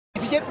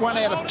get 1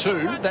 out of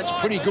 2, that's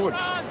pretty good.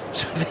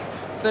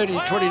 So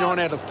 29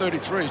 out of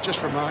 33 is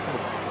just remarkable.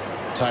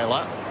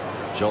 Taylor,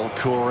 Joel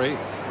Corey,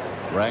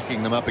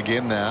 racking them up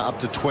again now, up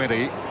to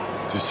 20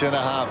 to centre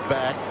half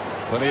back.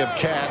 Plenty of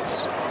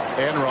Cats.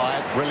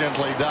 Enright,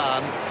 brilliantly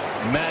done.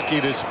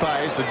 Mackey to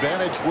space.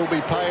 Advantage will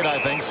be paid,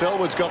 I think.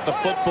 Selwood's got the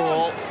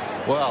football.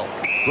 Well,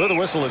 blew the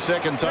whistle a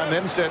second time,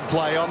 then said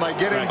play on. They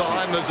get him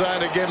behind the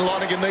zone again.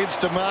 Lonergan needs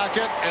to mark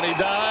it, and he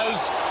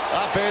does.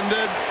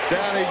 Upended.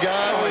 Down he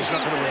goes. Oh, he's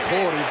not going to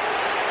report him.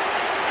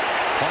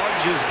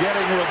 Hodge is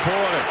getting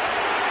reported.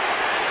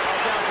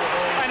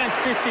 And it's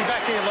 50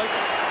 back here, Luke.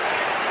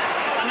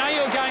 I know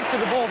you were going for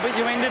the ball, but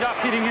you ended up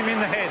hitting him in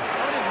the head. I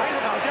didn't mean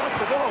it. I was going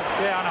for the ball.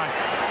 Yeah, I know.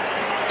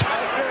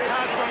 It's very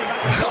hard to run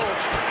back the ball.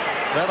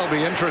 That'll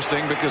be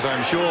interesting, because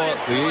I'm sure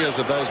the ears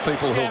of those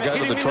people who'll go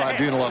to the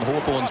tribunal on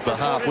Hawthorn's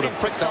behalf would have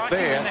pricked up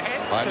there.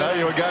 I know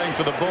you were going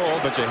for the ball,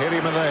 but you hit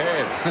him in the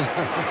head.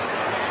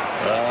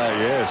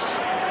 Yes.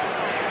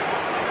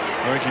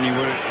 I reckon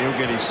he'll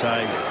get his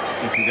say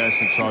if he goes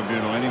to the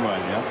tribunal anyway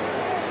now.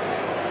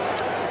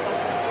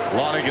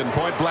 Lonergan,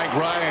 point blank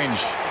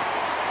range.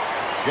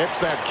 Gets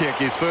that kick,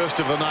 his first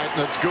of the night,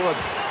 and it's good.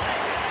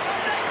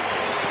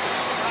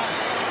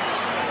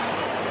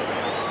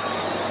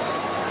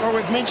 Well,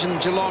 we've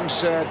mentioned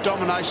Geelong's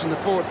domination in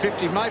the forward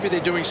 50. Maybe they're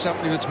doing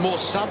something that's more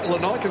subtle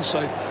than I can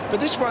see. But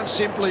this one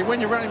simply,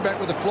 when you're running back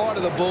with the flight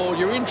of the ball,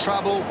 you're in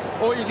trouble.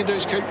 All you can do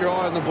is keep your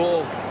eye on the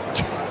ball.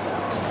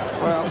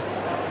 Well,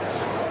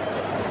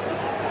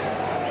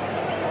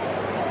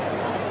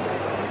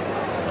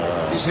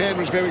 his hand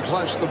was very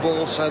close to the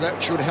ball, so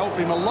that should help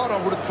him a lot, I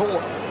would have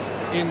thought,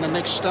 in the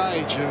next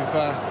stage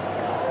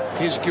of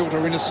his guilt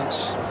or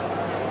innocence.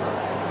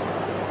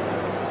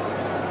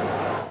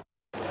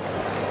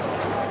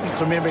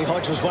 From memory,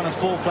 Hodge was one of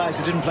 4 players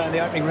who didn't play in the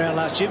opening round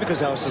last year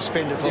because they were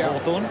suspended for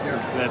Hawthorn.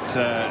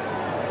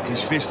 That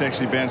his fist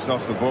actually bounced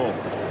off the ball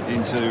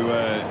into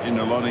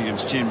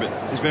Lonergan's chin, but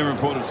he's been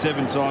reported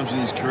 7 times in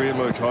his career,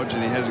 Luke Hodge,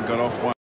 and he hasn't got off one.